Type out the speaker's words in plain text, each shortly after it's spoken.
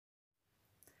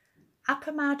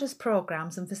Appamada's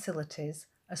programs and facilities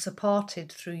are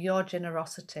supported through your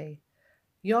generosity.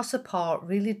 Your support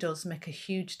really does make a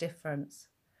huge difference.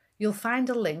 You'll find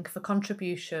a link for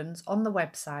contributions on the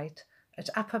website at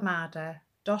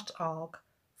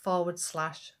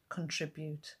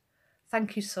appamada.org/contribute.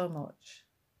 Thank you so much.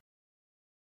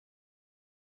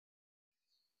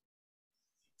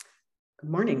 Good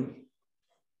morning.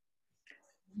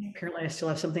 Apparently I still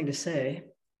have something to say.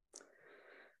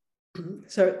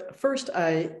 So first,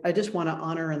 I just want to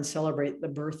honor and celebrate the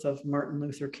birth of Martin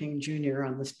Luther King Jr.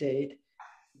 on this date.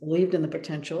 He believed in the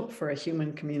potential for a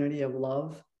human community of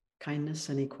love, kindness,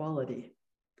 and equality.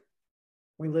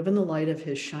 We live in the light of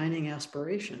his shining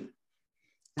aspiration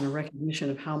and a recognition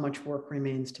of how much work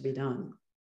remains to be done.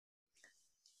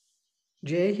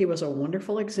 Jay, he was a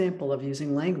wonderful example of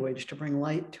using language to bring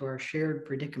light to our shared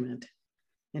predicament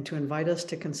and to invite us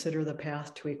to consider the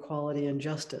path to equality and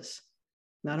justice,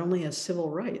 not only as civil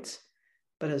rights,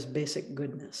 but as basic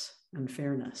goodness and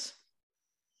fairness.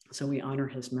 So we honor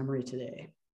his memory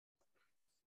today.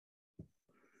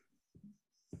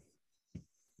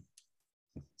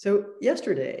 So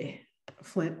yesterday,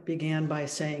 Flint began by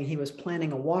saying he was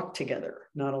planning a walk together,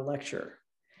 not a lecture.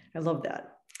 I love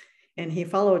that. And he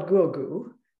followed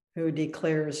Guogu, who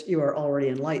declares you are already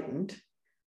enlightened,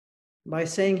 by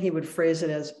saying he would phrase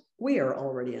it as we are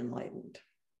already enlightened.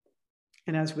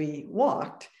 And as we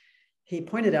walked, he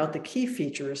pointed out the key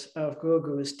features of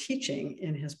Guogu's teaching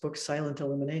in his book, Silent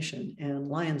Illumination, and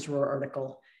Lion's Roar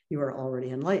article, You Are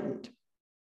Already Enlightened.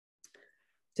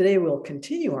 Today, we'll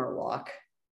continue our walk,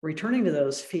 returning to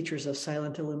those features of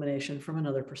silent illumination from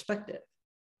another perspective.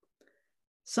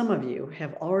 Some of you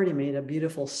have already made a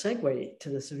beautiful segue to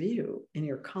this view in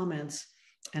your comments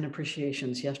and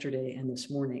appreciations yesterday and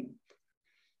this morning.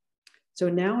 So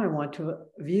now I want to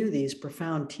view these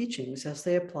profound teachings as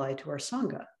they apply to our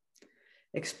Sangha,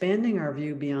 expanding our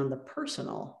view beyond the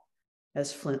personal,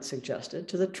 as Flint suggested,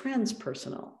 to the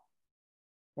transpersonal,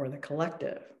 or the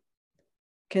collective.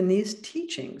 Can these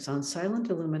teachings on silent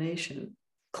illumination,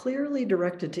 clearly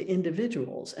directed to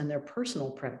individuals and their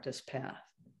personal practice path,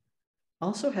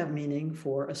 also have meaning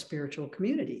for a spiritual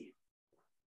community?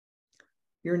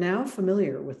 You're now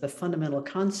familiar with the fundamental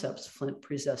concepts Flint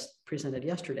presented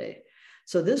yesterday,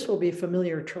 so this will be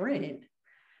familiar terrain,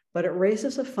 but it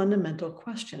raises a fundamental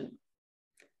question.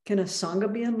 Can a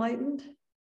Sangha be enlightened?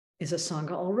 Is a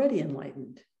Sangha already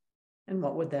enlightened? And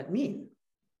what would that mean?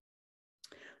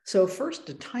 So first,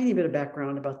 a tiny bit of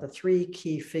background about the three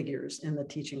key figures in the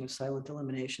teaching of silent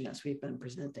illumination as we've been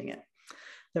presenting it.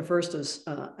 The first is,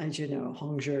 as you know,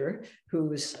 Hongzhi,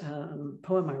 whose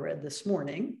poem I read this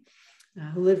morning,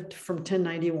 who lived from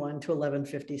 1091 to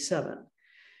 1157.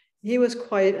 He was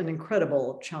quite an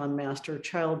incredible Chan master,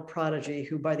 child prodigy,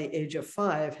 who by the age of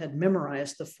 5 had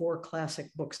memorized the 4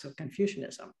 classic books of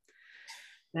Confucianism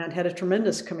and had a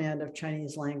tremendous command of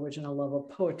Chinese language and a love of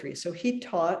poetry. So he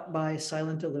taught by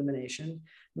silent illumination,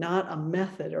 not a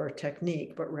method or a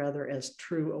technique, but rather as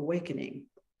true awakening.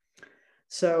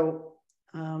 So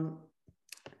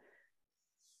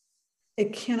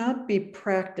it cannot be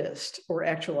practiced or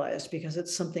actualized because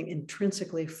it's something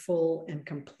intrinsically full and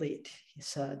complete, he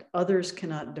said. Others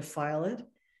cannot defile it.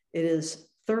 It is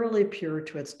thoroughly pure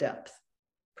to its depth.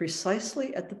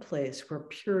 Precisely at the place where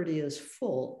purity is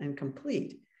full and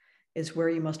complete is where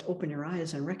you must open your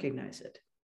eyes and recognize it.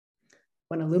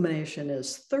 When illumination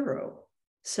is thorough,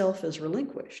 self is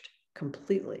relinquished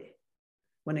completely.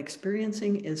 When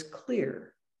experiencing is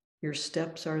clear, your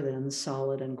steps are then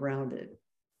solid and grounded.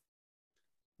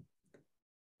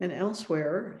 And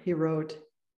elsewhere, he wrote,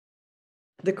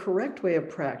 the correct way of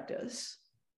practice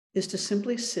is to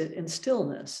simply sit in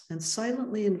stillness and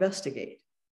silently investigate.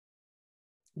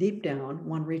 Deep down,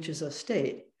 one reaches a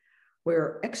state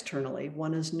where externally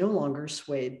one is no longer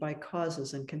swayed by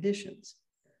causes and conditions.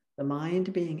 The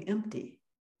mind being empty,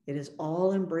 it is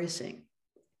all embracing.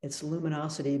 Its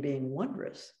luminosity being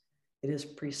wondrous, it is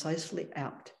precisely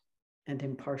apt and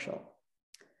impartial.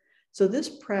 So this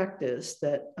practice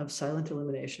of silent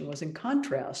illumination was in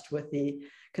contrast with the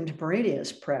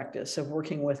contemporaneous practice of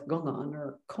working with Gongan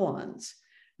or koans,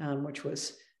 which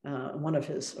was one of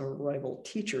his rival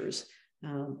teachers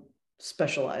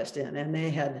specialized in. And they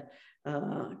had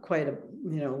quite a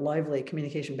lively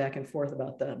communication back and forth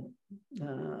about the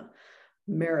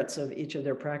merits of each of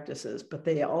their practices, but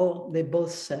they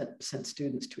both sent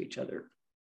students to each other.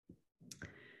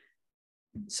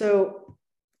 So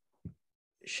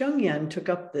Sheng Yen took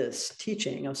up this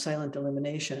teaching of silent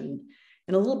illumination.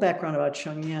 And a little background about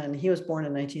Sheng Yen, he was born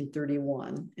in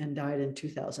 1931 and died in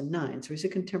 2009. So he's a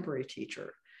contemporary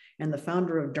teacher and the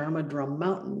founder of Dharma Drum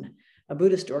Mountain, a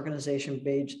Buddhist organization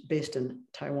based in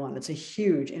Taiwan. It's a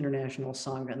huge international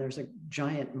Sangha, and there's a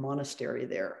giant monastery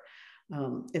there.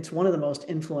 It's one of the most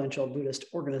influential Buddhist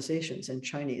organizations in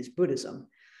Chinese Buddhism.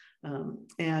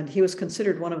 And he was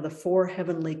considered one of the 4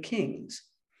 heavenly kings,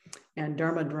 and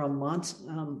Dharma Drum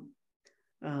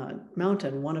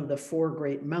Mountain, one of the 4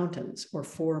 great mountains or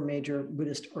 4 major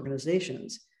Buddhist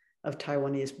organizations of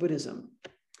Taiwanese Buddhism.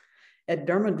 At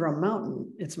Dharma Drum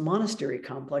Mountain, its monastery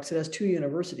complex, it has 2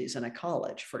 universities and a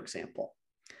college, for example.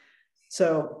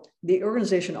 So the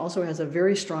organization also has a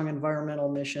very strong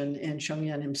environmental mission, and Sheng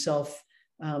Yan himself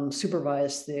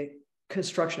supervised the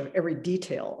construction of every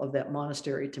detail of that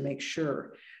monastery to make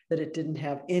sure that it didn't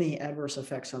have any adverse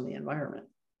effects on the environment.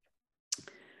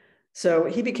 So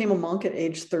he became a monk at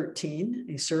age 13.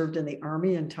 He served in the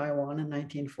army in Taiwan in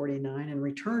 1949 and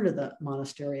returned to the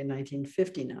monastery in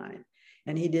 1959.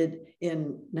 And he did in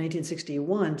 1961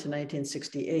 to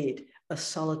 1968 a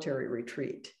solitary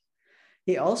retreat.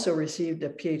 He also received a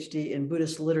PhD in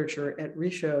Buddhist literature at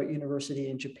Risho University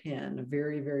in Japan, a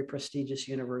very, very prestigious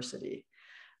university,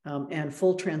 and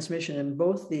full transmission in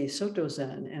both the Soto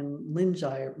Zen and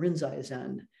Rinzai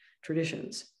Zen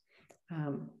traditions.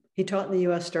 He taught in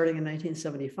the US starting in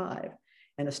 1975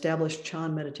 and established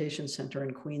Chan Meditation Center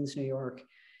in Queens, New York,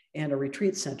 and a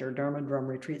retreat center, Dharma Drum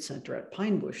Retreat Center at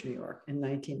Pine Bush, New York in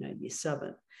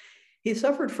 1997. He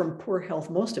suffered from poor health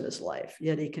most of his life,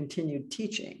 yet he continued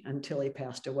teaching until he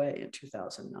passed away in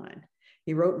 2009.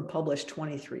 He wrote and published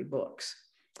 23 books,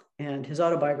 and his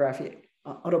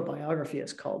autobiography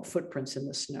is called Footprints in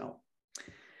the Snow.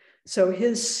 So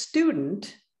his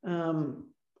student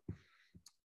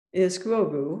is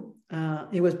Guogu.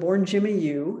 He was born Jimmy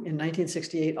Yu in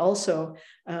 1968, also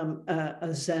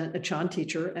a Chan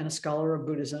teacher and a scholar of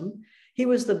Buddhism. He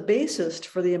was the bassist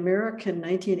for the American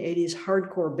 1980s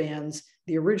hardcore bands,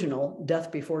 the original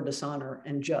Death Before Dishonor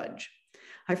and Judge.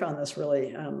 I found this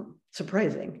really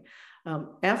surprising.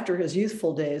 After his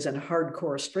youthful days in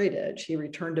hardcore straight edge, he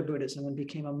returned to Buddhism and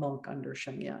became a monk under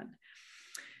Sheng Yan.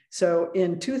 So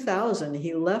in 2000,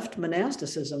 he left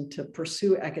monasticism to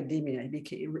pursue academia.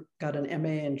 He got an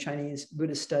MA in Chinese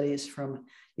Buddhist Studies from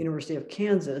University of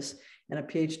Kansas and a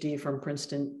PhD from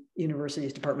Princeton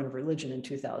University's Department of Religion in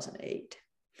 2008.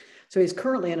 So he's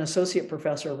currently an associate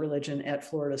professor of religion at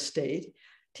Florida State,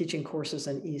 teaching courses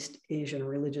in East Asian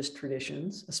religious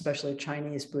traditions, especially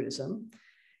Chinese Buddhism,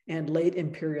 and late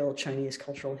imperial Chinese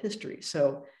cultural history.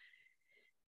 So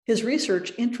his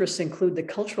research interests include the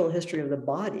cultural history of the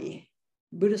body,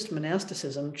 Buddhist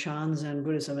monasticism, Chan Zen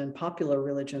Buddhism, and popular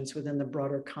religions within the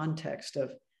broader context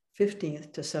of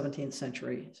 15th to 17th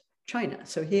century China.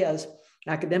 So he has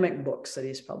academic books that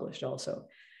he's published also.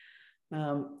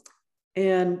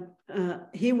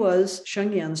 He was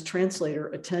Sheng Yan's translator,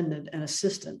 attendant, and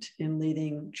assistant in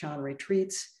leading Chan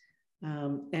retreats,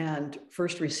 and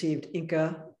first received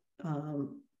Inca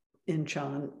in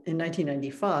Chan in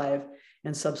 1995,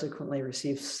 and subsequently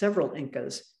received several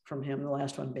Incas from him, the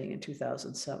last one being in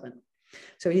 2007.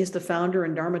 So he's the founder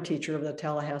and Dharma teacher of the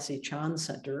Tallahassee Chan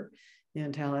Center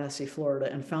in Tallahassee,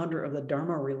 Florida, and founder of the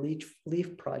Dharma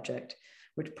Relief Project,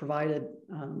 which provided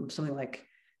something like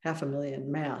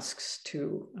 500,000 masks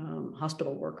to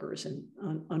hospital workers in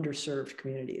underserved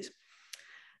communities.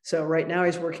 So right now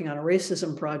he's working on a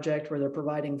racism project where they're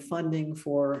providing funding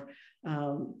for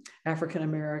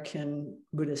African-American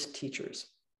Buddhist teachers.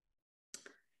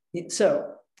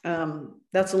 So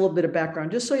that's a little bit of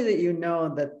background, just so that you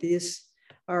know that these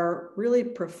are really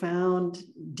profound,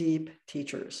 deep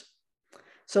teachers.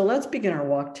 So let's begin our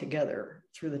walk together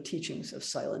through the teachings of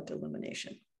silent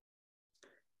illumination.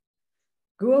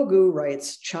 Guogu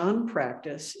writes, Chan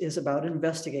practice is about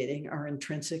investigating our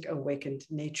intrinsic awakened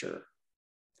nature.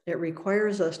 It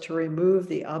requires us to remove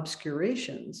the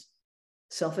obscurations,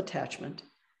 self-attachment,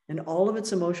 and all of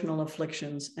its emotional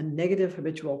afflictions and negative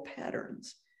habitual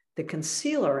patterns that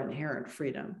conceal our inherent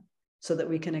freedom so that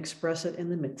we can express it in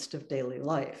the midst of daily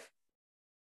life.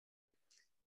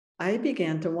 I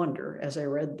began to wonder as I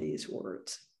read these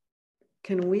words,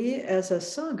 can we as a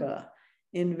Sangha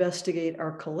investigate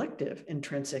our collective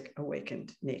intrinsic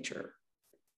awakened nature?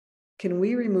 Can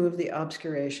we remove the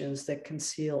obscurations that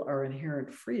conceal our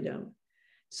inherent freedom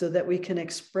so that we can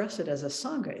express it as a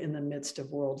Sangha in the midst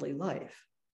of worldly life?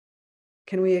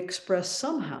 Can we express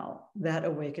somehow that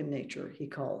awakened nature he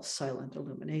calls silent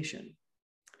illumination?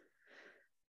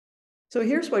 So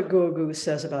here's what Guogu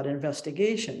says about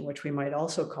investigation, which we might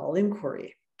also call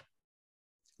inquiry.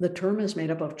 The term is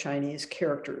made up of Chinese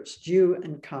characters, Ju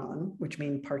and Kan, which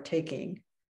mean partaking,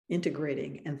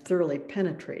 integrating, and thoroughly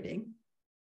penetrating.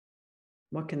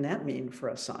 What can that mean for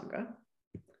a Sangha?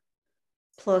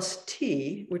 Plus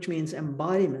T, which means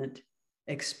embodiment,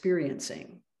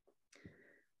 experiencing.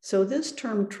 So this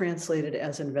term translated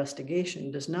as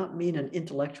investigation does not mean an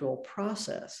intellectual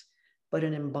process, but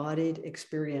an embodied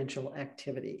experiential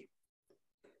activity.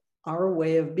 Our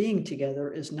way of being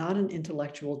together is not an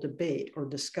intellectual debate or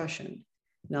discussion,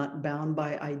 not bound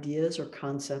by ideas or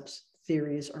concepts,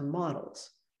 theories, or models.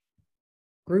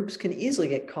 Groups can easily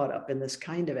get caught up in this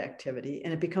kind of activity,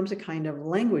 and it becomes a kind of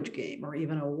language game or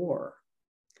even a war.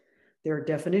 There are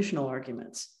definitional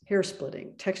arguments, hair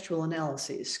splitting, textual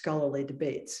analyses, scholarly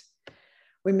debates.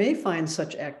 We may find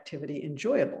such activity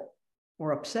enjoyable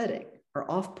or upsetting or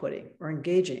off-putting or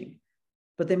engaging,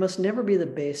 but they must never be the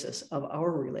basis of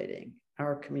our relating,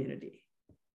 our community.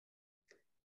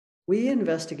 We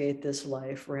investigate this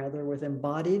life rather with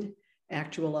embodied,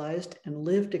 actualized, and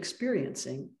lived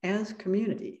experiencing as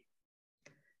community.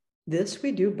 This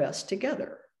we do best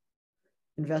together.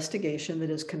 Investigation that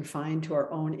is confined to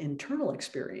our own internal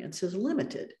experience is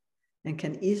limited and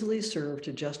can easily serve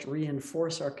to just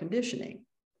reinforce our conditioning.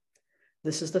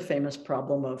 This is the famous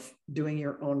problem of doing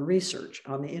your own research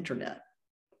on the internet.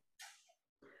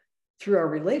 Through our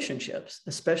relationships,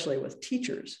 especially with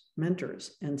teachers,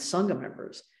 mentors, and Sangha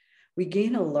members, we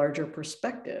gain a larger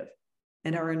perspective,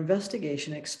 and our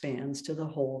investigation expands to the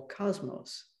whole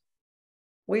cosmos.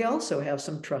 We also have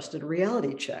some trusted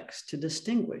reality checks to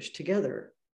distinguish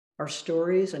together our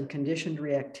stories and conditioned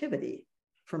reactivity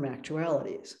from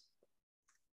actualities.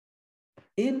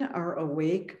 In our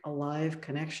awake, alive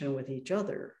connection with each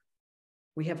other,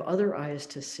 we have other eyes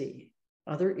to see,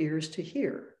 other ears to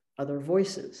hear, other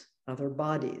voices, other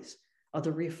bodies,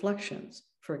 other reflections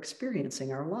for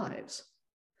experiencing our lives.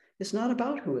 It's not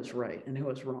about who is right and who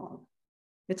is wrong.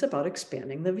 It's about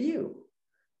expanding the view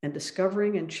and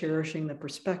discovering and cherishing the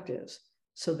perspectives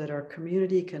so that our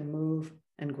community can move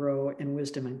and grow in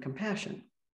wisdom and compassion.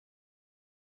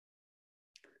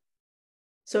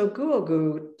 So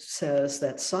Guogu says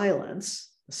that silence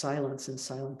in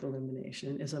silent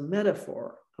illumination, is a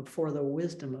metaphor for the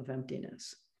wisdom of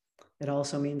emptiness. It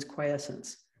also means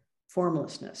quiescence,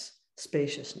 formlessness,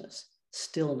 spaciousness,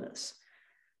 stillness.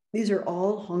 These are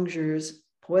all Hongzhi's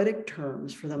poetic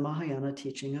terms for the Mahayana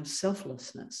teaching of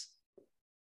selflessness.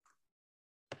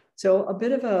 So a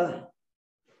bit of a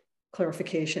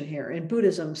clarification here. In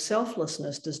Buddhism,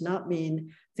 selflessness does not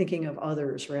mean thinking of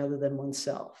others rather than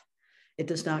oneself. It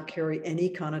does not carry any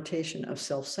connotation of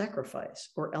self-sacrifice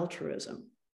or altruism.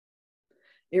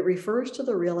 It refers to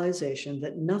the realization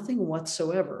that nothing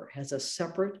whatsoever has a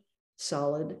separate,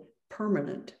 solid,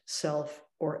 permanent self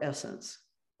or essence.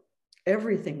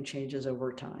 Everything changes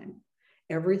over time.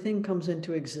 Everything comes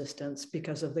into existence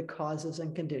because of the causes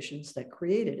and conditions that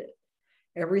created it.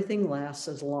 Everything lasts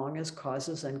as long as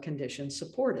causes and conditions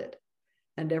support it,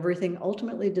 and everything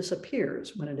ultimately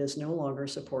disappears when it is no longer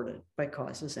supported by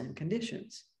causes and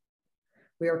conditions.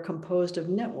 We are composed of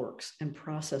networks and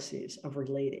processes of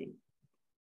relating.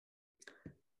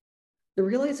 The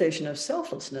realization of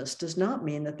selflessness does not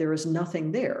mean that there is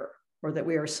nothing there or that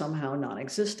we are somehow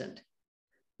non-existent.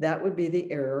 That would be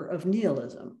the error of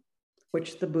nihilism,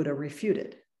 which the Buddha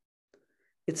refuted.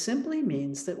 It simply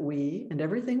means that we and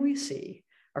everything we see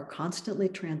are constantly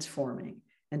transforming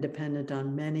and dependent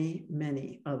on many,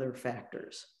 many other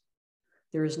factors.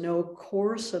 There is no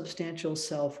core substantial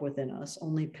self within us,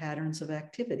 only patterns of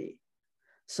activity,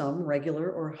 some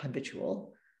regular or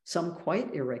habitual, some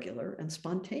quite irregular and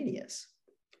spontaneous.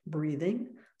 Breathing,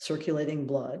 circulating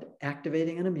blood,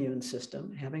 activating an immune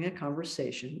system, having a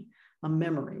conversation, a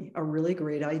memory, a really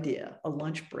great idea, a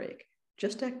lunch break,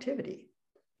 just activity.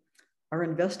 Our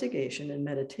investigation and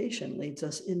meditation leads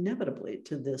us inevitably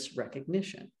to this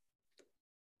recognition.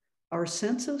 Our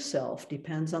sense of self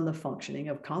depends on the functioning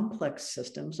of complex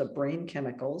systems of brain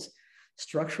chemicals,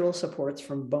 structural supports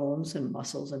from bones and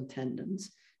muscles and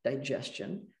tendons,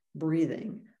 digestion,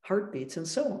 breathing, heartbeats, and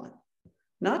so on,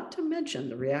 not to mention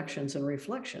the reactions and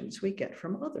reflections we get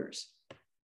from others.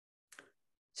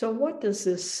 So what does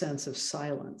this sense of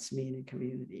silence mean in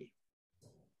community?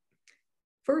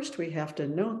 First, we have to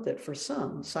note that for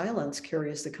some, silence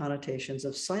carries the connotations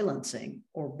of silencing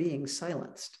or being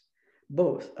silenced,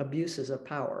 both abuses of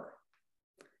power.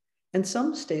 And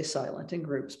some stay silent in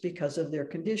groups because of their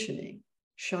conditioning,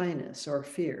 shyness, or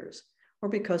fears, or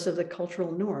because of the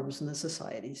cultural norms in the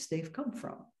societies they've come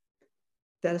from.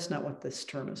 That is not what this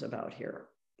term is about here.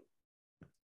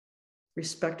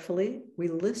 Respectfully, we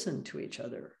listen to each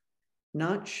other,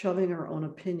 not shoving our own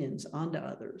opinions onto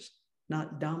others,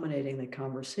 not dominating the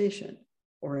conversation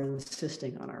or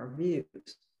insisting on our views.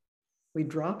 We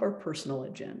drop our personal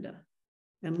agenda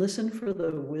and listen for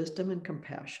the wisdom and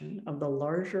compassion of the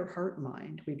larger heart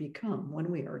mind we become when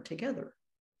we are together.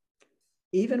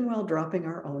 Even while dropping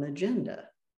our own agenda,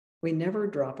 we never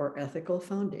drop our ethical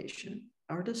foundation,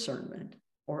 our discernment,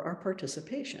 or our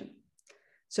participation.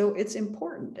 So it's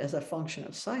important as a function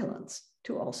of silence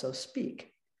to also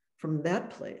speak from that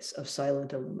place of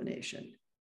silent illumination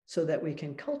so that we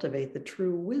can cultivate the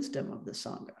true wisdom of the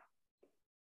Sangha.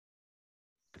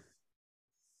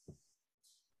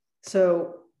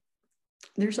 So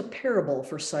there's a parable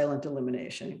for silent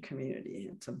illumination in community.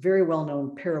 It's a very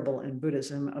well-known parable in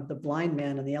Buddhism of the blind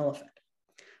man and the elephant.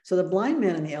 So the blind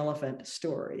man and the elephant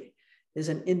story is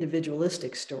an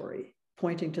individualistic story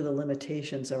pointing to the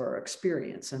limitations of our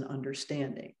experience and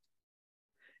understanding.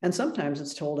 And sometimes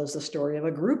it's told as the story of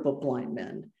a group of blind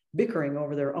men bickering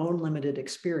over their own limited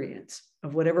experience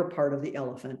of whatever part of the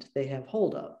elephant they have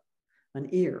hold of, an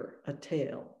ear, a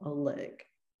tail, a leg.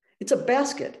 It's a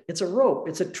basket, it's a rope,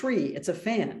 it's a tree, it's a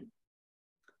fan.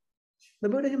 The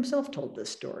Buddha himself told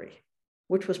this story,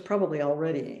 which was probably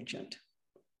already ancient.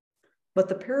 But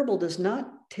the parable does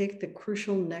not take the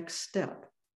crucial next step,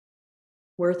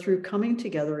 where through coming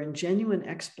together in genuine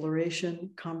exploration,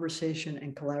 conversation,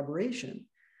 and collaboration,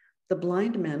 the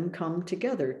blind men come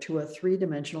together to a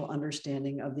three-dimensional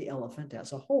understanding of the elephant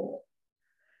as a whole.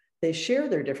 They share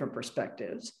their different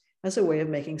perspectives as a way of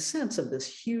making sense of this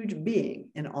huge being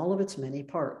in all of its many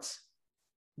parts.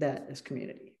 That is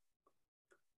community.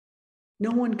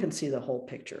 No one can see the whole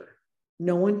picture.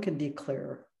 No one can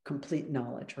declare complete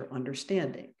knowledge or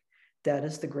understanding. That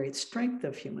is the great strength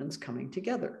of humans coming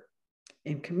together.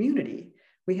 In community,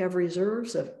 we have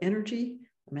reserves of energy,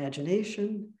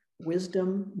 imagination,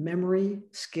 wisdom, memory,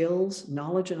 skills,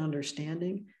 knowledge and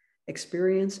understanding,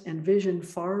 experience, and vision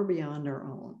far beyond our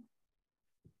own.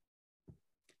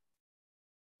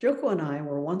 Joko and I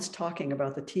were once talking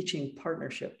about the teaching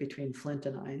partnership between Flint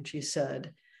and I, and she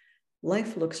said,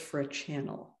 life looks for a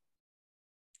channel.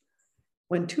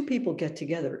 When two people get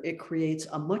together, it creates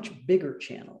a much bigger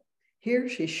channel. Here,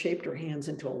 she shaped her hands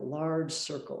into a large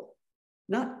circle,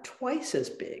 not twice as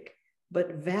big,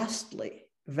 but vastly,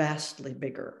 vastly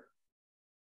bigger.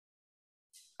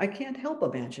 I can't help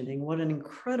imagining what an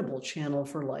incredible channel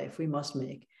for life we must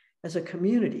make as a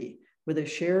community with a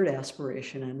shared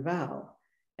aspiration and vow,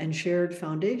 and shared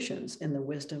foundations in the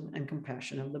wisdom and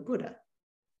compassion of the Buddha.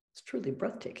 It's truly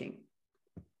breathtaking.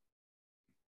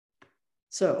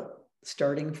 So,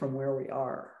 starting from where we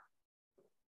are,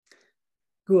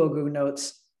 Guogu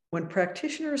notes, when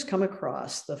practitioners come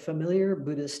across the familiar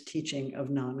Buddhist teaching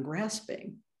of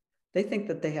non-grasping, they think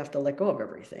that they have to let go of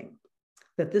everything,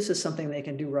 that this is something they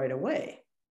can do right away,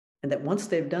 and that once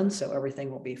they've done so,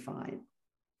 everything will be fine.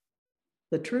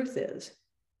 The truth is,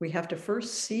 we have to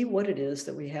first see what it is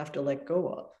that we have to let go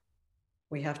of.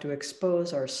 We have to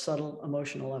expose our subtle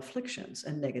emotional afflictions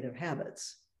and negative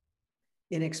habits.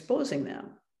 In exposing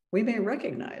them, we may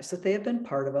recognize that they have been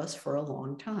part of us for a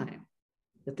long time,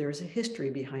 that there is a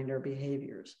history behind our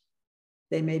behaviors.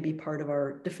 They may be part of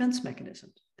our defense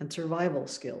mechanisms and survival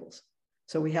skills,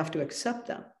 so we have to accept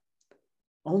them.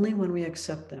 Only when we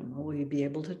accept them will we be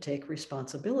able to take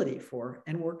responsibility for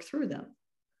and work through them.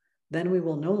 Then we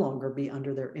will no longer be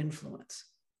under their influence.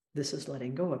 This is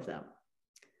letting go of them.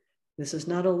 This is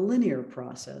not a linear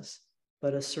process,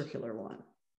 but a circular one.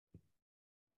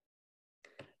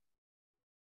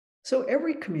 So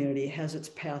every community has its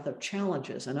path of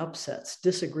challenges and upsets,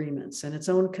 disagreements, and its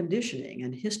own conditioning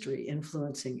and history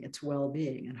influencing its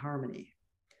well-being and harmony.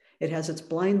 It has its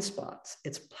blind spots,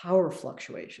 its power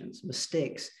fluctuations,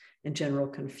 mistakes, and general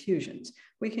confusions.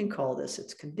 We can call this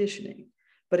its conditioning,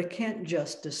 but it can't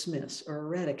just dismiss or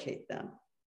eradicate them.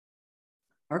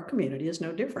 Our community is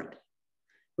no different.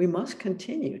 We must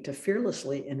continue to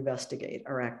fearlessly investigate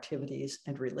our activities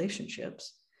and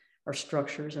relationships, our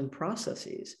structures and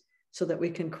processes, so that we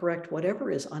can correct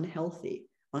whatever is unhealthy,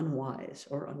 unwise,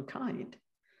 or unkind.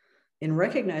 In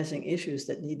recognizing issues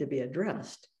that need to be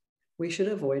addressed, we should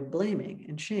avoid blaming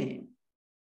and shame.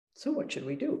 So what should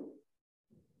we do?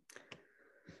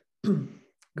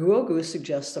 Guogu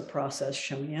suggests a process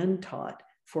Shengyan taught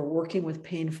for working with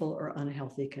painful or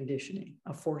unhealthy conditioning,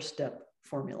 a 4-step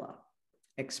formula.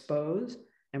 Expose,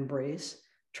 embrace,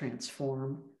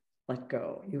 transform, let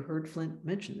go. You heard Flint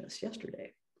mention this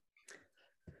yesterday.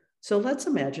 So let's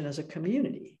imagine as a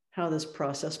community how this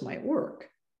process might work.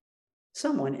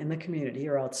 Someone in the community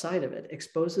or outside of it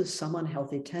exposes some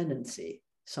unhealthy tendency,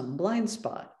 some blind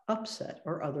spot, upset,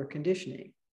 or other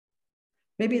conditioning.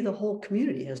 Maybe the whole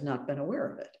community has not been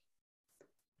aware of it.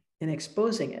 In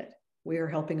exposing it, we are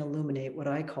helping illuminate what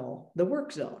I call the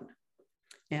work zone.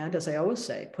 And as I always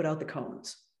say, put out the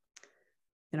cones.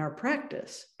 In our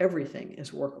practice, everything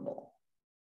is workable.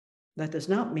 That does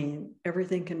not mean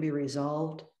everything can be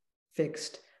resolved,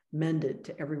 fixed, mended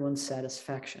to everyone's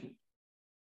satisfaction.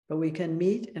 But we can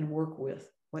meet and work with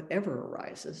whatever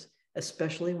arises,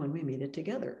 especially when we meet it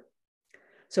together.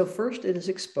 So first it is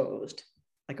exposed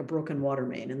like a broken water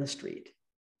main in the street.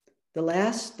 The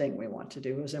last thing we want to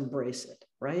do is embrace it,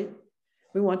 right?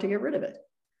 We want to get rid of it.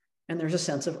 And there's a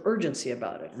sense of urgency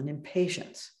about it, an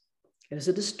impatience. It is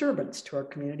a disturbance to our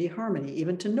community harmony,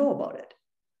 even to know about it.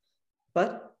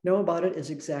 But know about it is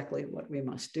exactly what we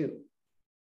must do.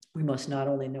 We must not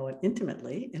only know it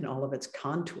intimately in all of its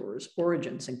contours,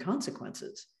 origins, and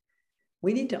consequences,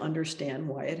 we need to understand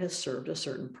why it has served a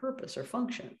certain purpose or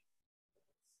function.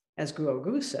 As Guo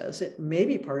Gu says, it may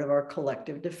be part of our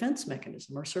collective defense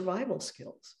mechanism or survival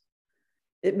skills.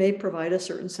 It may provide a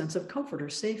certain sense of comfort or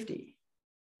safety.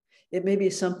 It may be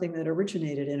something that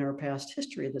originated in our past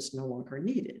history that's no longer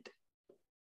needed.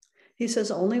 He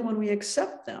says only when we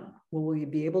accept them will we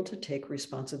be able to take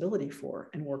responsibility for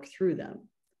and work through them.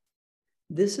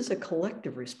 This is a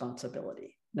collective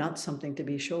responsibility, not something to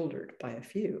be shouldered by a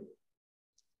few.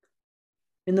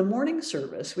 In the morning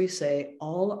service, we say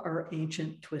all our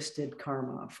ancient twisted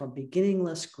karma from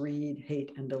beginningless greed,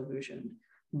 hate, and delusion,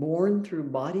 born through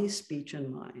body, speech,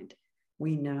 and mind,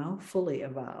 we now fully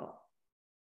avow.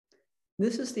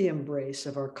 This is the embrace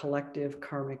of our collective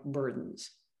karmic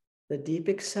burdens, the deep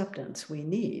acceptance we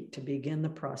need to begin the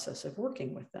process of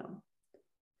working with them.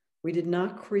 We did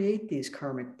not create these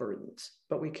karmic burdens,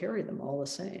 but we carry them all the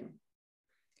same.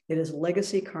 It is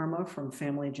legacy karma from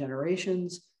family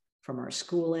generations, from our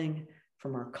schooling,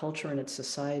 from our culture and its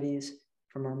societies,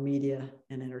 from our media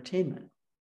and entertainment.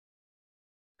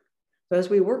 But as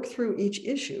we work through each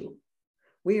issue,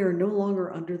 we are no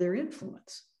longer under their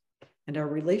influence, and our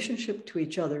relationship to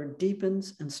each other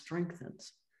deepens and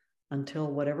strengthens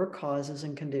until whatever causes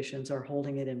and conditions are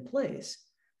holding it in place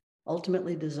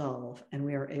ultimately dissolve and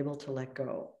we are able to let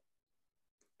go.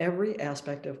 Every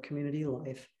aspect of community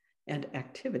life and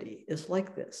activity is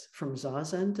like this, from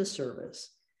zazen to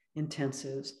service,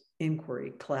 intensives,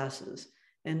 inquiry, classes,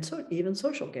 and so even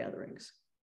social gatherings.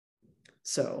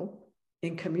 So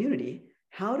in community,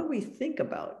 how do we think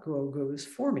about Guo Gu's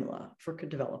formula for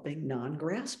developing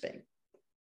non-grasping?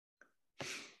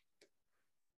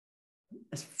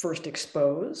 As first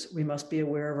expose, we must be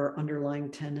aware of our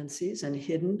underlying tendencies and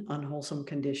hidden unwholesome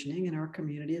conditioning in our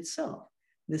community itself.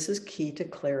 This is key to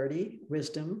clarity,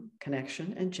 wisdom,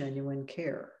 connection, and genuine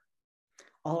care.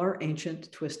 All our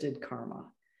ancient twisted karma,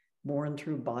 born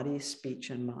through body, speech,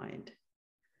 and mind.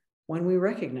 When we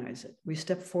recognize it, we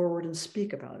step forward and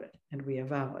speak about it, and we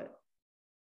avow it.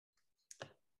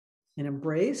 In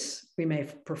embrace, we may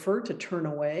prefer to turn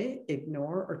away,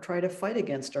 ignore, or try to fight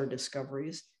against our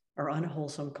discoveries, our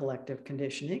unwholesome collective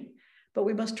conditioning, but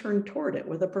we must turn toward it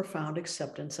with a profound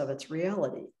acceptance of its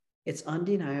reality, its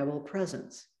undeniable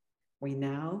presence. We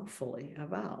now fully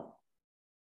avow.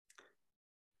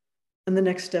 And the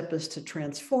next step is to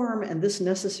transform, and this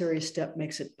necessary step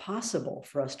makes it possible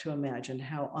for us to imagine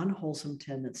how unwholesome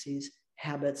tendencies,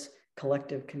 habits,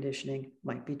 collective conditioning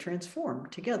might be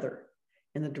transformed together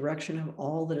in the direction of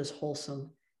all that is wholesome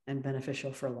and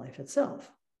beneficial for life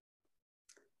itself.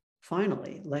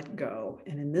 Finally, let go.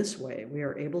 And in this way, we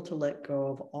are able to let go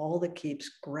of all that keeps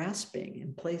grasping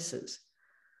in places,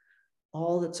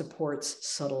 all that supports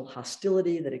subtle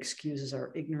hostility that excuses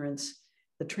our ignorance.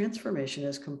 The transformation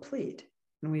is complete,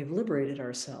 and we have liberated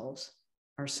ourselves,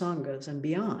 our sanghas, and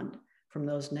beyond from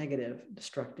those negative,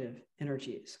 destructive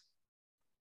energies.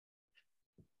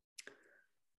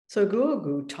 So Guo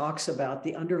Gu talks about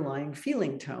the underlying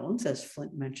feeling tones, as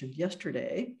Flint mentioned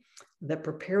yesterday, that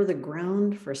prepare the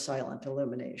ground for silent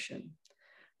illumination.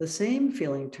 The same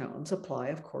feeling tones apply,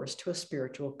 of course, to a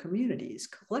spiritual community's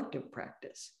collective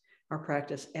practice, our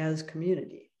practice as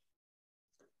community.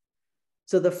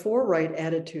 So the four right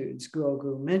attitudes Guo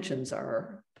Gu mentions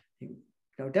are, you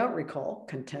no doubt recall,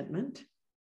 contentment,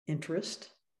 interest,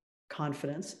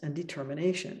 confidence, and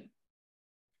determination.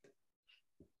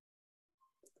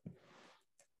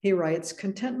 He writes,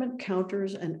 contentment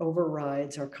counters and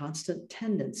overrides our constant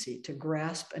tendency to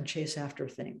grasp and chase after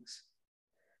things.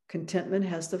 Contentment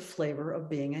has the flavor of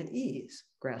being at ease,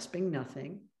 grasping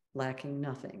nothing, lacking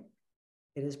nothing.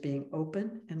 It is being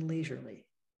open and leisurely.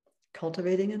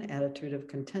 Cultivating an attitude of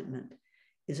contentment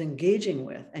is engaging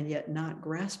with and yet not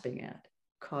grasping at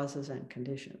causes and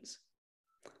conditions.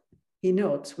 He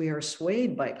notes we are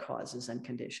swayed by causes and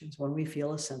conditions when we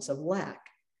feel a sense of lack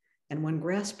and when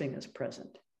grasping is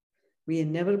present. We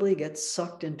inevitably get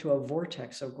sucked into a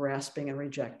vortex of grasping and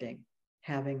rejecting,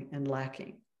 having and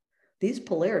lacking. These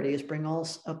polarities bring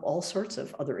up all sorts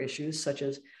of other issues, such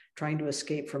as trying to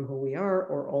escape from who we are,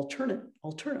 or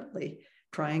alternately,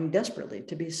 trying desperately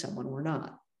to be someone we're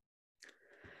not.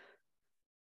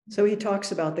 So he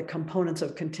talks about the components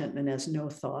of contentment as no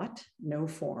thought, no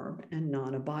form, and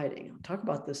non-abiding. I'll talk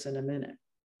about this in a minute.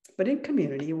 But in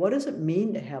community, what does it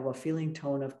mean to have a feeling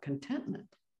tone of contentment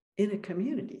in a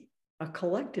community, a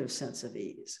collective sense of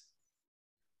ease?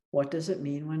 What does it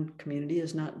mean when community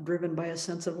is not driven by a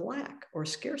sense of lack or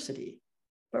scarcity,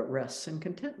 but rests in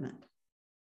contentment?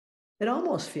 It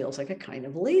almost feels like a kind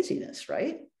of laziness,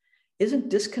 right? Isn't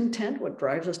discontent what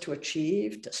drives us to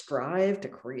achieve, to strive, to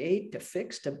create, to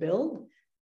fix, to build?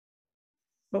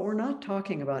 But we're not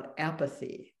talking about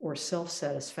apathy or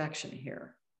self-satisfaction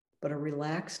here, but a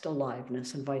relaxed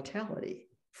aliveness and vitality,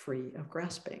 free of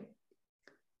grasping.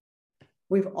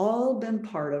 We've all been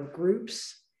part of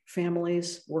groups,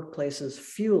 families, workplaces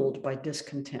fueled by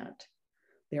discontent.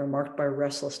 They are marked by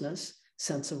restlessness,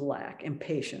 sense of lack,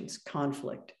 impatience,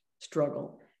 conflict,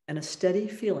 struggle, and a steady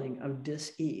feeling of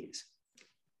dis-ease.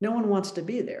 No one wants to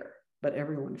be there, but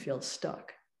everyone feels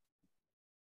stuck.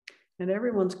 And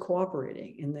everyone's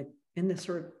cooperating in the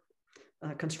sort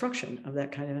of construction of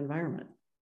that kind of environment.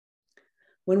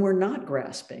 When we're not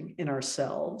grasping in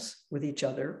ourselves, with each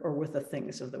other, or with the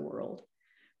things of the world,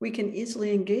 we can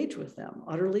easily engage with them,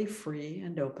 utterly free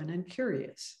and open and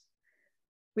curious.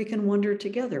 We can wonder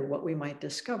together what we might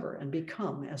discover and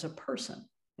become as a person,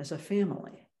 as a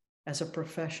family, as a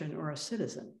profession, or a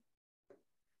citizen.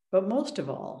 But most of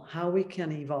all, how we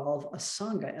can evolve a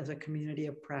Sangha as a community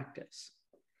of practice.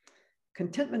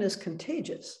 Contentment is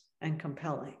contagious and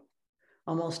compelling.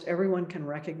 Almost everyone can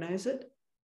recognize it.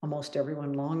 Almost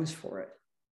everyone longs for it.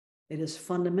 It is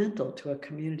fundamental to a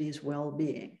community's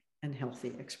well-being and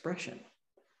healthy expression.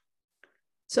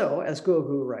 So, as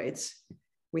Guogu writes,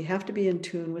 we have to be in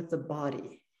tune with the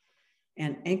body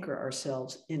and anchor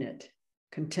ourselves in it.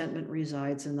 Contentment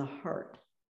resides in the heart,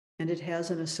 and it has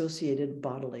an associated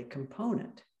bodily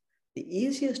component. The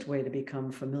easiest way to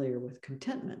become familiar with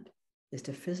contentment is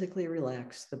to physically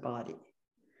relax the body.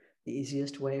 The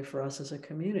easiest way for us as a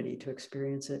community to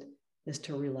experience it is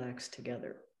to relax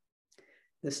together.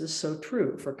 This is so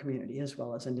true for community as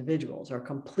well as individuals. Our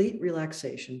complete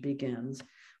relaxation begins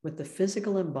with the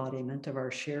physical embodiment of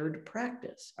our shared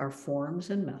practice, our forms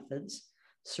and methods,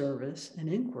 service and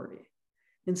inquiry.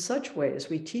 In such ways,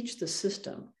 we teach the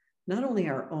system, not only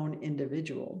our own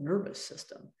individual nervous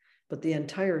system, but the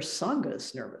entire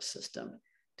Sangha's nervous system,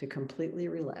 to completely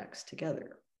relax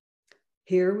together.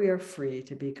 Here we are free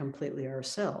to be completely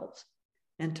ourselves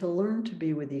and to learn to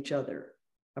be with each other,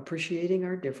 appreciating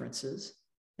our differences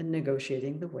and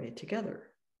negotiating the way together.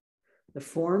 The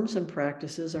forms and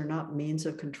practices are not means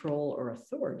of control or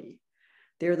authority.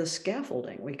 They are the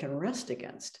scaffolding we can rest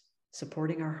against,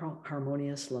 supporting our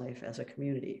harmonious life as a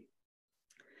community.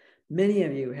 Many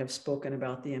of you have spoken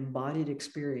about the embodied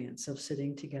experience of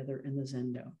sitting together in the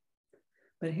Zendo.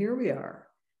 But here we are,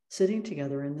 sitting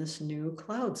together in this new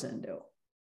cloud Zendo,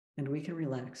 and we can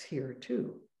relax here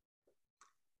too.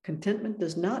 Contentment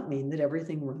does not mean that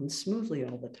everything runs smoothly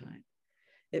all the time.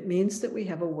 It means that we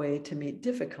have a way to meet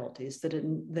difficulties that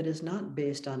is not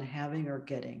based on having or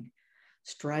getting,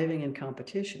 striving and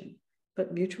competition,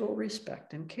 but mutual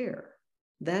respect and care.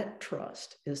 That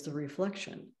trust is the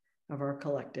reflection of our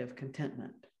collective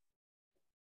contentment.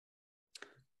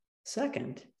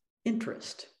 Second,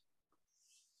 interest.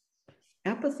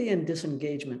 Apathy and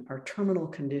disengagement are terminal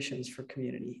conditions for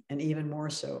community, and even more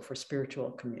so for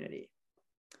spiritual community.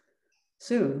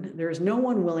 Soon, there is no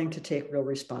one willing to take real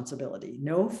responsibility,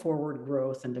 no forward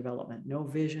growth and development, no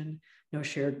vision, no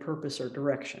shared purpose or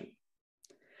direction.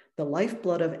 The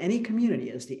lifeblood of any community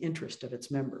is the interest of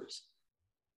its members.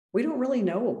 We don't really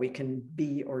know what we can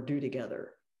be or do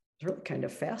together. It's really kind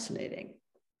of fascinating.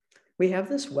 We have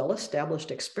this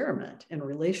well-established experiment in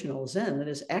relational Zen that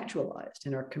is actualized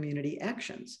in our community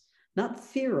actions, not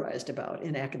theorized about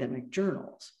in academic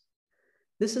journals.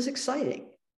 This is exciting.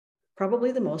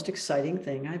 Probably the most exciting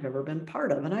thing I've ever been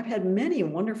part of. And I've had many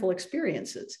wonderful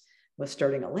experiences with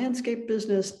starting a landscape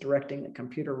business, directing the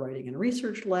computer writing and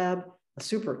research lab, a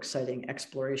super exciting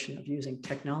exploration of using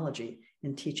technology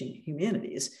in teaching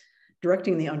humanities,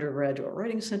 directing the undergraduate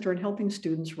writing center, and helping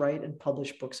students write and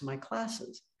publish books in my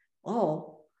classes.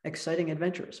 All exciting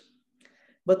adventures.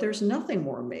 But there's nothing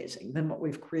more amazing than what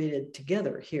we've created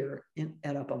together here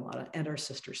at Appamada and our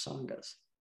sister Sanghas.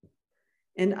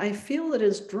 And I feel that it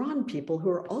has drawn people who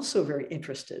are also very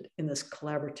interested in this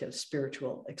collaborative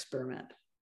spiritual experiment.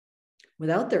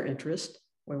 Without their interest,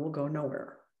 we will go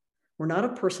nowhere. We're not a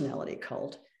personality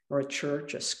cult or a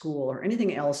church, a school, or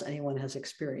anything else anyone has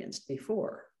experienced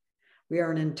before. We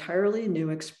are an entirely new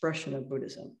expression of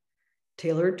Buddhism,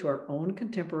 tailored to our own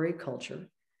contemporary culture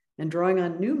and drawing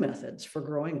on new methods for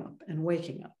growing up and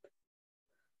waking up.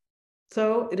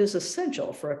 So it is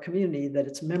essential for a community that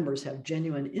its members have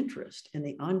genuine interest in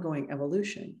the ongoing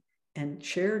evolution and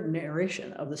shared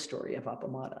narration of the story of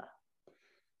Appamada.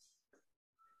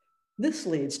 This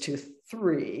leads to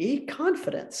 3,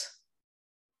 confidence.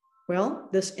 Well,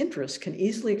 this interest can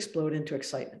easily explode into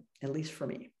excitement, at least for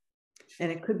me.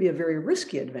 And it could be a very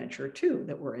risky adventure too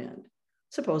that we're in.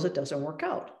 Suppose it doesn't work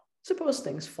out. Suppose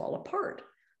things fall apart.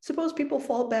 Suppose people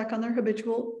fall back on their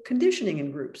habitual conditioning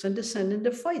in groups and descend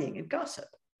into fighting and gossip.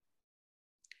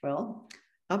 Well,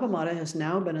 Appamada has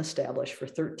now been established for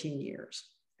 13 years.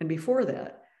 And before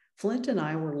that, Flint and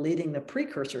I were leading the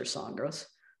precursor Sanghas,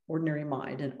 Ordinary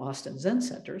Mind and Austin Zen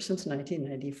Center, since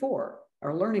 1994,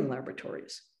 our learning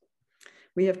laboratories.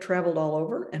 We have traveled all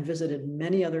over and visited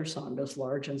many other Sanghas,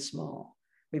 large and small.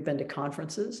 We've been to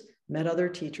conferences, met other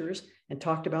teachers, and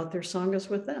talked about their Sanghas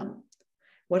with them.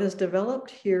 What is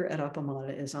developed here at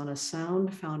Appamada is on a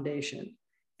sound foundation,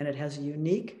 and it has a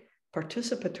unique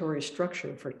participatory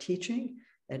structure for teaching,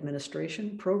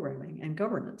 administration, programming, and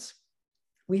governance.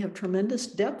 We have tremendous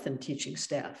depth in teaching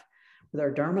staff with our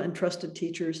Dharma entrusted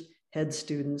teachers, head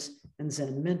students, and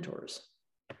Zen mentors.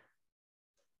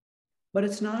 But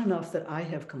it's not enough that I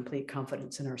have complete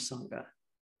confidence in our Sangha.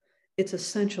 It's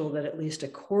essential that at least a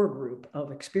core group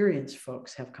of experienced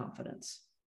folks have confidence.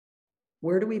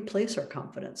 Where do we place our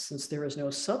confidence since there is no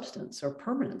substance or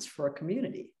permanence for a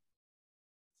community?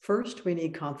 First, we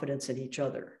need confidence in each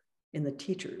other, in the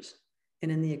teachers,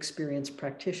 and in the experienced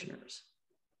practitioners.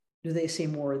 Do they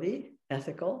seem worthy,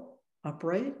 ethical,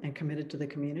 upright, and committed to the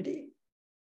community?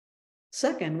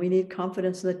 Second, we need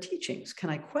confidence in the teachings.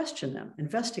 Can I question them,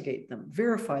 investigate them,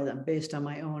 verify them based on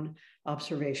my own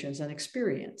observations and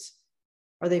experience?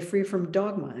 Are they free from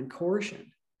dogma and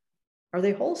coercion? Are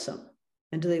they wholesome?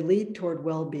 And do they lead toward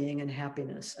well-being and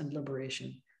happiness and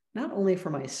liberation, not only for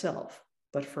myself,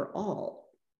 but for all?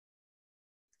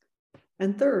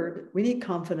 And third, we need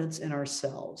confidence in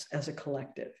ourselves as a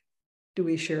collective. Do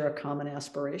we share a common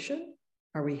aspiration?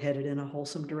 Are we headed in a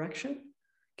wholesome direction?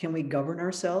 Can we govern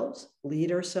ourselves,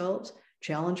 lead ourselves,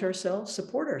 challenge ourselves,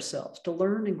 support ourselves to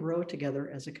learn and grow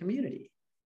together as a community?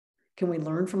 Can we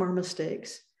learn from our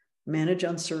mistakes, manage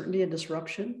uncertainty and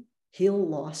disruption, heal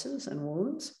losses and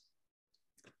wounds?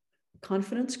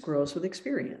 Confidence grows with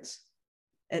experience.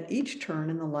 At each turn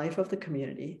in the life of the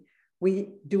community,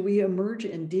 we emerge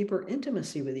in deeper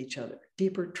intimacy with each other,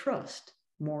 deeper trust,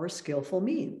 more skillful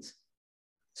means.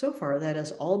 So far, that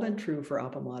has all been true for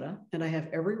Appamada, and I have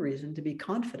every reason to be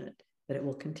confident that it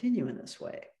will continue in this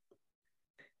way.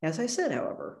 As I said,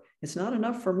 however, it's not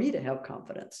enough for me to have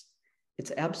confidence.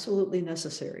 It's absolutely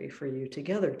necessary for you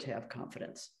together to have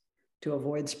confidence, to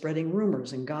avoid spreading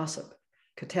rumors and gossip,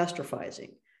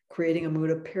 catastrophizing, creating a mood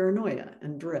of paranoia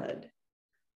and dread.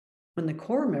 When the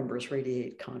core members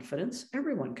radiate confidence,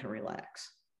 everyone can relax.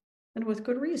 And with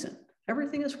good reason.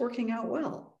 Everything is working out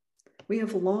well. We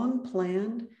have long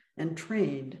planned and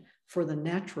trained for the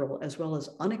natural as well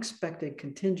as unexpected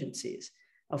contingencies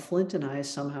of Flint and I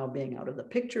somehow being out of the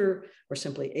picture or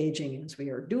simply aging as we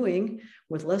are doing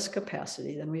with less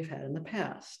capacity than we've had in the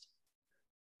past.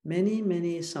 Many,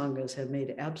 many Sanghas have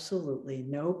made absolutely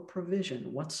no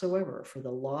provision whatsoever for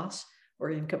the loss or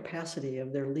incapacity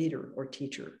of their leader or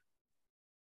teacher.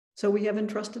 So we have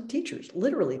entrusted teachers,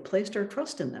 literally placed our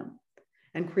trust in them,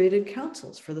 and created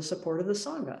councils for the support of the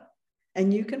Sangha.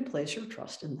 And you can place your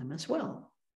trust in them as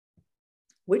well.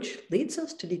 Which leads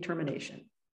us to determination.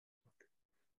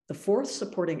 The fourth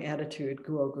supporting attitude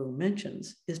Guogu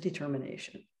mentions is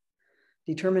determination.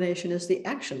 Determination is the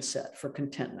action set for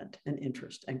contentment and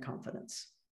interest and confidence.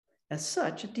 As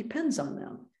such, it depends on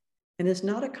them and is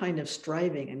not a kind of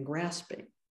striving and grasping.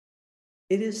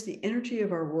 It is the energy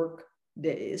of our work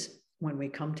days when we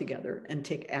come together and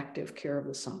take active care of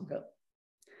the Sangha.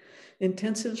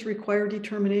 Intensives require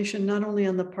determination not only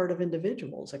on the part of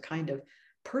individuals, a kind of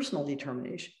personal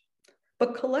determination,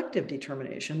 but collective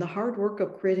determination, the hard work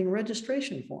of creating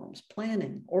registration forms,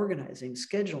 planning, organizing,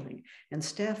 scheduling, and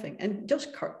staffing, and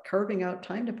just carving out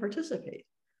time to participate,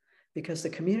 because the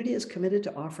community is committed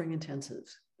to offering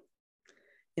intensives.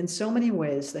 In so many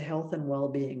ways, the health and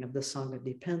well-being of the Sangha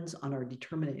depends on our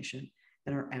determination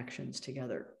and our actions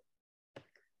together.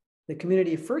 The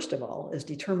community, first of all, is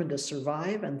determined to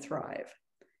survive and thrive.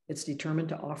 It's determined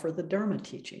to offer the Dharma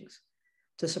teachings,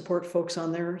 to support folks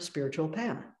on their spiritual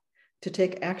path, to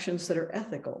take actions that are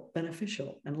ethical,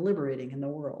 beneficial, and liberating in the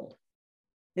world.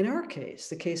 In our case,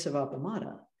 the case of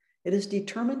Appamada, it is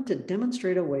determined to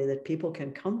demonstrate a way that people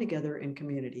can come together in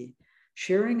community,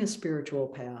 sharing a spiritual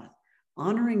path,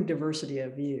 honoring diversity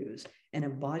of views, and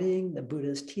embodying the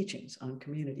Buddha's teachings on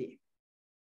community.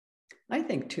 I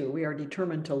think, too, we are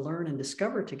determined to learn and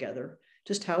discover together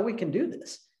just how we can do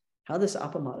this, how this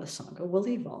Appamada Sangha will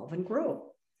evolve and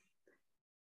grow.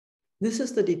 This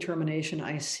is the determination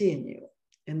I see in you,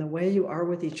 in the way you are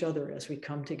with each other as we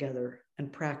come together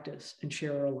and practice and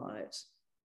share our lives.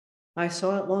 I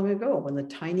saw it long ago when the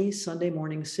tiny Sunday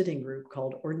morning sitting group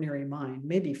called Ordinary Mind,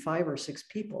 maybe 5 or 6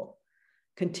 people,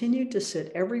 continued to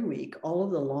sit every week all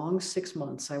of the long 6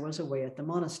 months I was away at the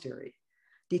monastery,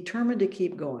 determined to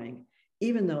keep going,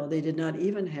 even though they did not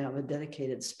even have a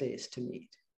dedicated space to meet.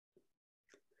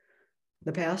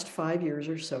 The past 5 years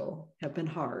or so have been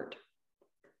hard.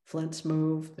 Flint's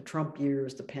move, the Trump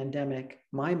years, the pandemic,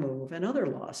 my move, and other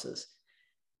losses.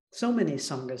 So many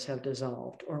sanghas have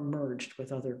dissolved or merged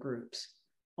with other groups.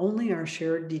 Only our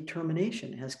shared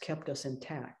determination has kept us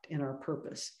intact in our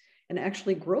purpose and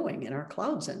actually growing in our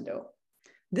cloud zendo.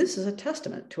 This is a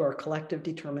testament to our collective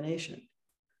determination.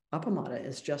 Appamada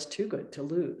is just too good to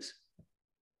lose.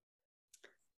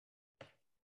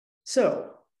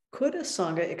 So, could a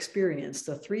Sangha experience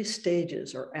the 3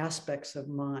 stages or aspects of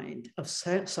mind of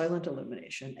silent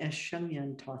illumination as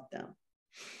Shengyen taught them?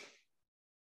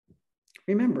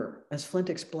 Remember, as Flint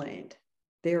explained,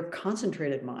 they are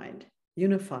concentrated mind,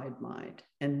 unified mind,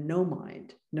 and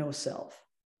no self.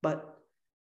 But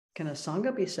can a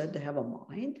Sangha be said to have a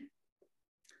mind?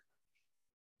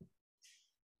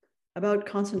 About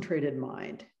concentrated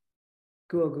mind,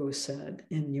 Guogu said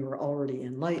in You Are Already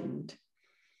Enlightened,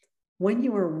 when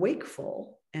you are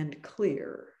wakeful and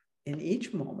clear in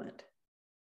each moment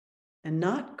and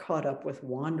not caught up with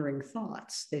wandering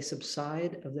thoughts, they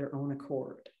subside of their own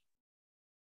accord.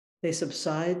 They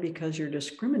subside because your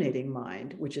discriminating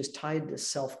mind, which is tied to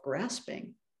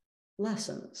self-grasping,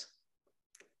 lessens.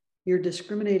 Your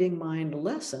discriminating mind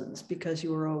lessens because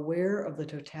you are aware of the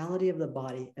totality of the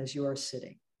body as you are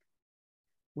sitting.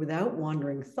 Without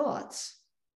wandering thoughts,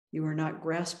 you are not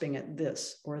grasping at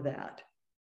this or that,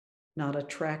 not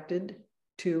attracted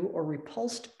to or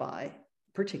repulsed by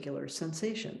particular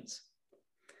sensations.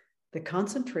 The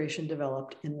concentration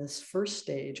developed in this first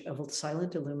stage of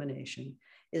silent illumination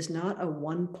is not a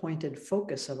one-pointed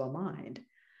focus of a mind,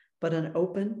 but an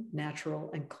open,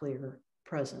 natural, and clear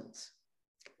presence.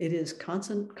 It is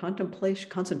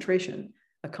concentration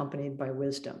accompanied by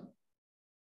wisdom.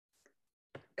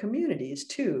 Communities,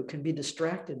 too, can be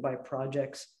distracted by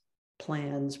projects,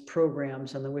 plans,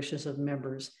 programs, and the wishes of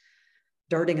members,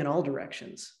 darting in all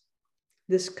directions.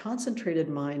 This concentrated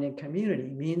mind in community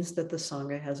means that the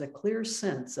Sangha has a clear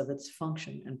sense of its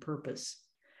function and purpose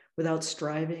without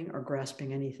striving or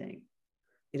grasping anything.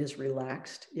 It is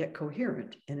relaxed yet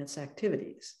coherent in its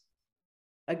activities.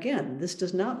 Again, this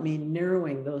does not mean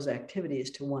narrowing those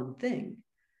activities to one thing,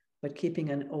 but keeping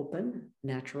an open,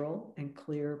 natural, and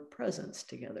clear presence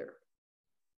together.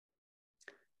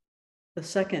 The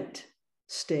second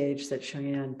stage that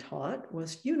Shengyen taught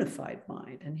was unified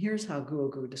mind, and here's how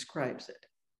Guogu describes it.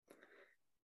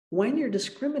 When your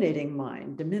discriminating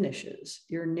mind diminishes,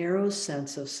 your narrow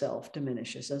sense of self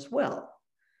diminishes as well.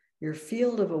 Your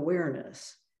field of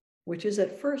awareness, which is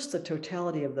at first the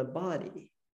totality of the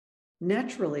body,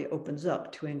 naturally opens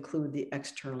up to include the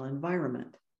external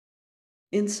environment.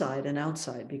 Inside and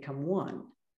outside become one.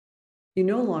 You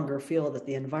no longer feel that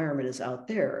the environment is out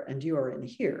there and you are in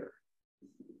here.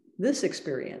 This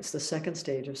experience, the second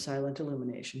stage of silent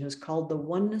illumination, is called the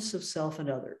oneness of self and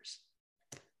others.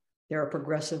 There are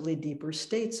progressively deeper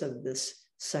states of this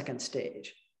second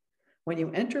stage. When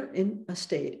you enter in a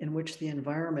state in which the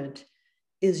environment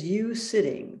is you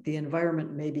sitting, the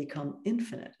environment may become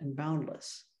infinite and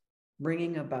boundless,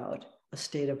 bringing about a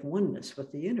state of oneness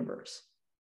with the universe.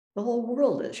 The whole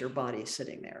world is your body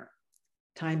sitting there.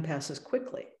 Time passes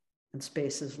quickly and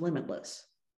space is limitless.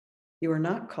 You are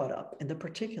not caught up in the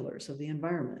particulars of the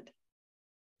environment.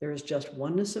 There is just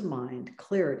oneness of mind,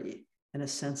 clarity, and a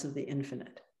sense of the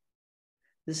infinite.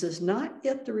 This is not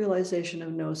yet the realization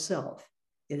of no self.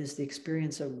 It is the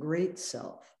experience of great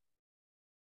self.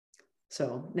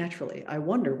 So naturally, I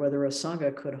wonder whether a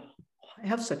Sangha could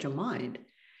have such a mind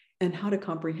and how to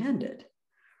comprehend it.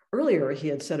 Earlier, he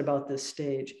had said about this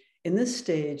stage, in this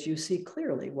stage, you see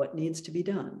clearly what needs to be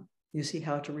done. You see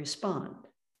how to respond,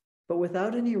 but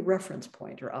without any reference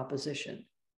point or opposition.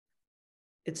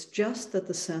 It's just that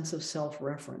the sense of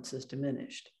self-reference is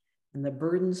diminished and the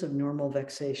burdens of normal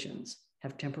vexations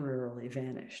have temporarily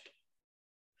vanished.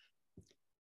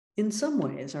 In some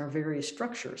ways, our very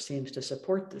structure seems to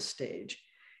support this stage,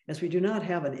 as we do not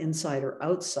have an inside or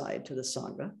outside to the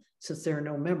Sangha, since there are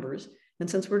no members, and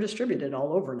since we're distributed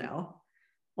all over now,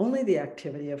 only the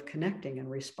activity of connecting and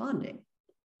responding.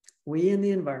 We in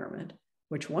the environment,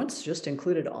 which once just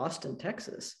included Austin,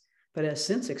 Texas, but has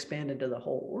since expanded to the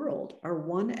whole world, are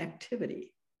one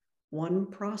activity, one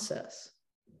process.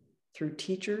 Through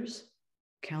teachers,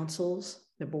 councils,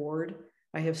 the board,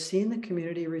 I have seen the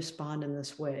community respond in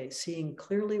this way, seeing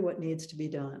clearly what needs to be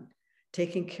done,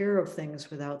 taking care of things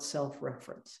without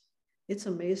self-reference. It's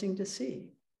amazing to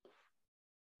see.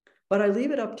 But I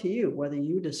leave it up to you whether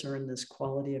you discern this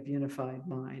quality of unified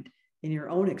mind in your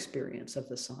own experience of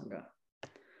the Sangha.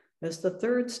 As the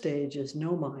third stage is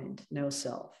no mind, no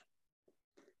self.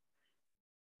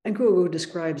 And Guo Gu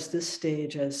describes this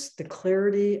stage as the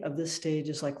clarity of this stage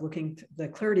is like the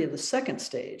clarity of the second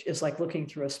stage is like looking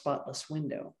through a spotless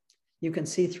window. You can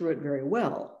see through it very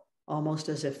well, almost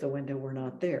as if the window were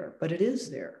not there, but it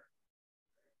is there.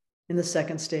 In the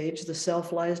second stage, the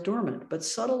self lies dormant, but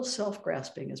subtle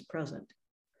self-grasping is present.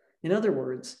 In other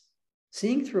words,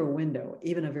 seeing through a window,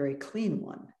 even a very clean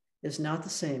one, is not the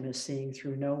same as seeing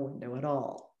through no window at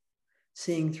all.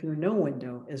 Seeing through no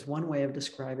window is one way of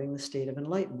describing the state of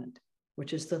enlightenment,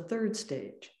 which is the third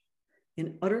stage.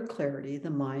 In utter clarity, the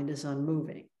mind is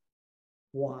unmoving.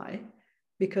 Why?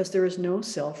 Because there is no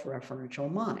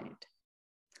self-referential mind.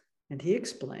 And he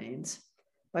explains,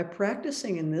 by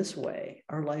practicing in this way,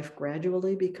 our life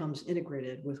gradually becomes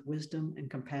integrated with wisdom and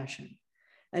compassion,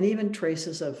 and even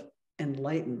traces of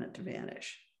enlightenment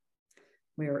vanish.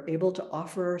 We are able to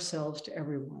offer ourselves to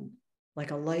everyone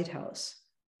like a lighthouse,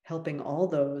 helping all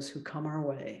those who come our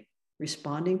way,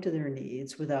 responding to their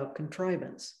needs without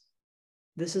contrivance.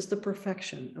 This is the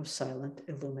perfection of silent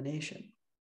illumination.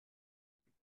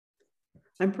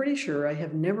 I'm pretty sure I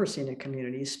have never seen a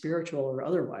community, spiritual or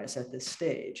otherwise, at this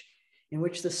stage, in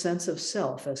which the sense of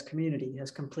self as community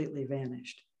has completely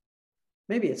vanished.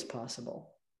 Maybe it's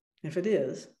possible. If it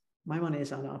is, my money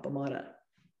is on Appamada.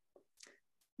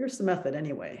 Here's the method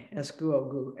anyway, as Guo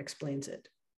Gu explains it.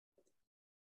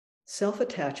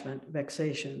 Self-attachment,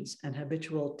 vexations, and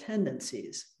habitual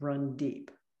tendencies run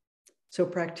deep. So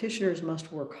practitioners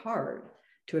must work hard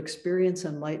to experience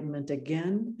enlightenment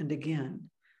again and again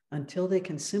until they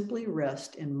can simply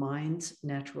rest in mind's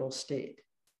natural state.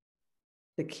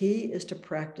 The key is to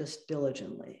practice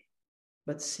diligently,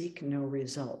 but seek no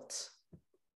results.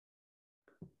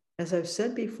 As I've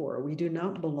said before, we do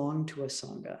not belong to a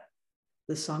Sangha.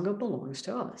 The Sangha belongs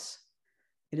to us.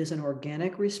 It is an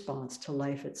organic response to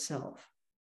life itself,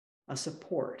 a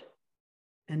support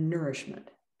and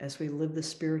nourishment as we live the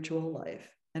spiritual life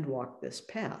and walk this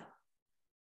path.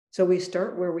 So we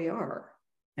start where we are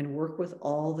and work with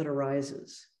all that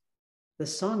arises. The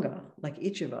Sangha, like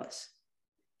each of us,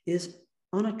 is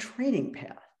on a training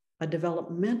path, a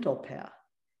developmental path,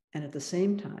 and at the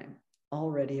same time,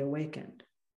 already awakened.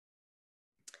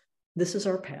 This is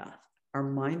our path, our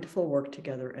mindful work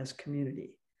together as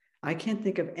community. I can't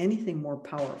think of anything more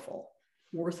powerful,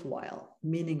 worthwhile,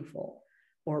 meaningful,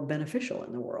 or beneficial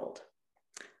in the world.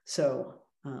 So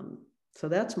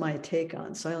that's my take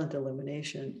on silent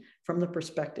illumination from the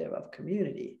perspective of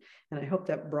community. And I hope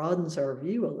that broadens our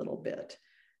view a little bit.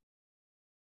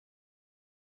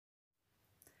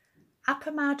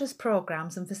 Appamada's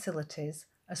programs and facilities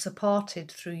are supported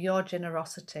through your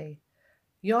generosity.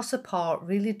 Your support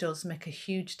really does make a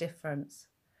huge difference.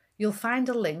 You'll find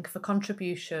a link for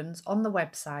contributions on the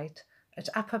website at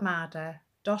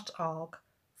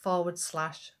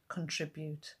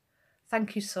appamada.org/contribute.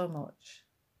 Thank you so much.